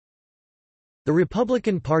The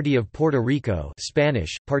Republican Party of Puerto Rico,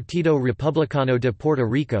 Spanish, Partido Republicano de Puerto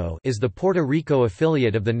Rico, is the Puerto Rico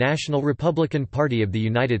affiliate of the National Republican Party of the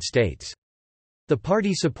United States. The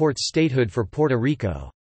party supports statehood for Puerto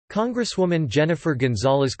Rico. Congresswoman Jennifer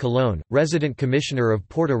González Colón, resident commissioner of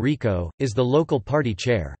Puerto Rico, is the local party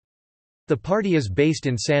chair. The party is based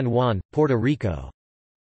in San Juan, Puerto Rico.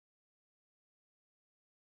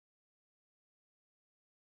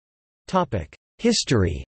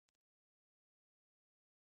 History.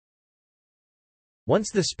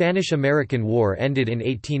 Once the Spanish–American War ended in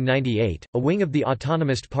 1898, a wing of the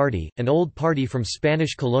Autonomist Party, an old party from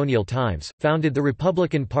Spanish colonial times, founded the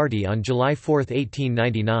Republican Party on July 4,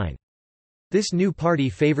 1899. This new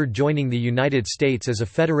party favored joining the United States as a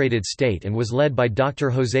federated state and was led by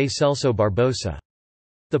Dr. José Celso Barbosa.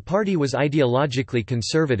 The party was ideologically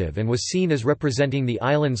conservative and was seen as representing the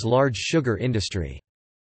island's large sugar industry.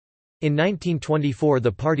 In 1924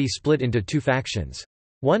 the party split into two factions.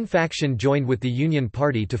 One faction joined with the Union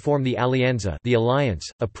Party to form the Alianza, the Alliance,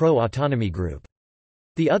 a pro-autonomy group.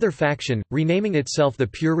 The other faction, renaming itself the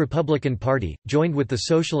Pure Republican Party, joined with the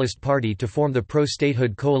Socialist Party to form the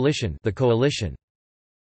Pro-Statehood Coalition, the Coalition.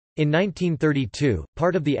 In 1932,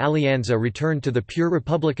 part of the Alianza returned to the Pure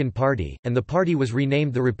Republican Party, and the party was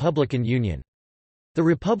renamed the Republican Union. The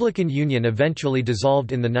Republican Union eventually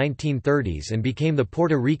dissolved in the 1930s and became the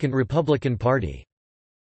Puerto Rican Republican Party.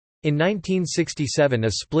 In 1967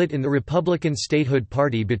 a split in the Republican Statehood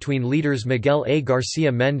Party between leaders Miguel A.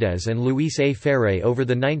 García Méndez and Luis A. Ferré over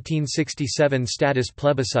the 1967 status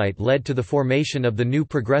plebiscite led to the formation of the New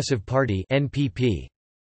Progressive Party (NPP).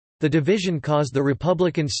 The division caused the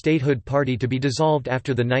Republican Statehood Party to be dissolved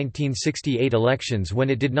after the 1968 elections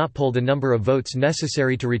when it did not poll the number of votes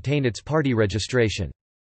necessary to retain its party registration.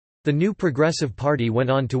 The New Progressive Party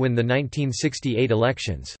went on to win the 1968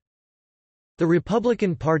 elections. The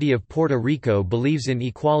Republican Party of Puerto Rico believes in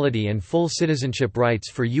equality and full citizenship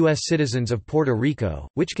rights for U.S. citizens of Puerto Rico,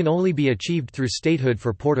 which can only be achieved through statehood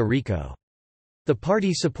for Puerto Rico. The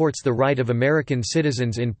party supports the right of American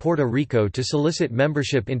citizens in Puerto Rico to solicit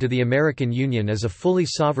membership into the American Union as a fully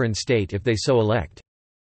sovereign state if they so elect.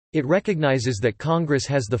 It recognizes that Congress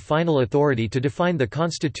has the final authority to define the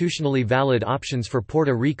constitutionally valid options for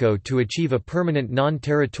Puerto Rico to achieve a permanent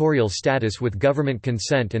non-territorial status with government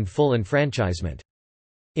consent and full enfranchisement.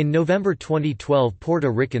 In November 2012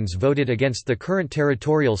 Puerto Ricans voted against the current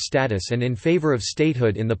territorial status and in favor of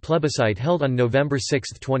statehood in the plebiscite held on November 6,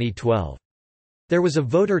 2012. There was a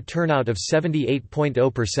voter turnout of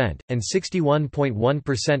 78.0%, and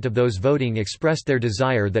 61.1% of those voting expressed their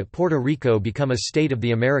desire that Puerto Rico become a state of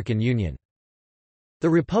the American Union. The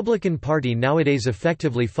Republican Party nowadays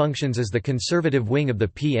effectively functions as the conservative wing of the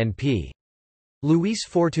PNP. Luis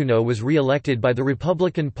Fortuno was re-elected by the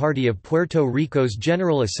Republican Party of Puerto Rico's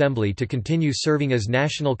General Assembly to continue serving as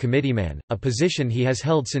National Committeeman, a position he has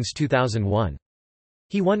held since 2001.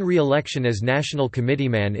 He won re-election as National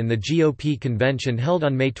Committeeman in the GOP convention held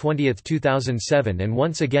on May 20, 2007 and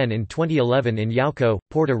once again in 2011 in Yauco,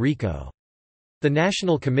 Puerto Rico. The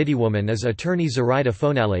National Committeewoman is attorney Zoraida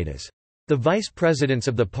Fonaletas. The vice presidents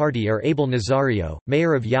of the party are Abel Nazario,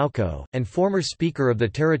 mayor of Yauco, and former Speaker of the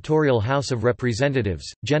Territorial House of Representatives,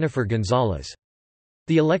 Jennifer González.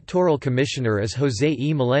 The electoral commissioner is José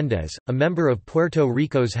E. Melendez, a member of Puerto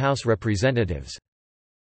Rico's House Representatives.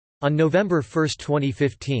 On November 1,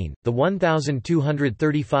 2015, the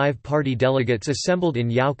 1,235 party delegates assembled in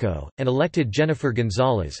Yauco, and elected Jennifer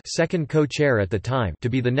González, second co-chair at the time, to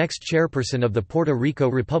be the next chairperson of the Puerto Rico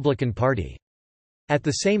Republican Party. At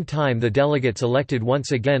the same time the delegates elected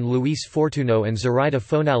once again Luis Fortuno and Zoraida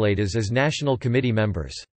Fonaletas as National Committee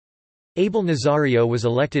members. Abel Nazario was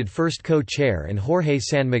elected first co-chair and Jorge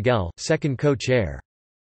San Miguel, second co-chair.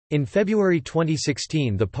 In February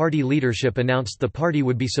 2016 the party leadership announced the party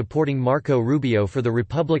would be supporting Marco Rubio for the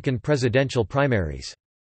Republican presidential primaries.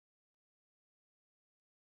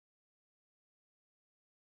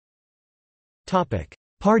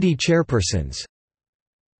 Party chairpersons.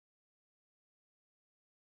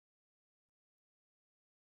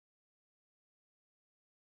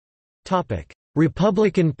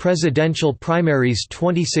 Republican presidential primaries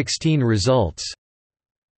 2016 results.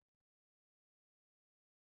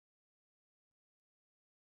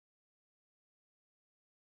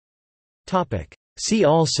 See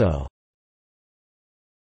also: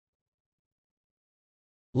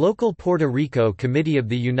 Local Puerto Rico Committee of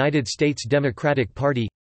the United States Democratic Party,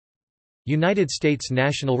 United States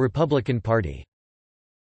National Republican Party.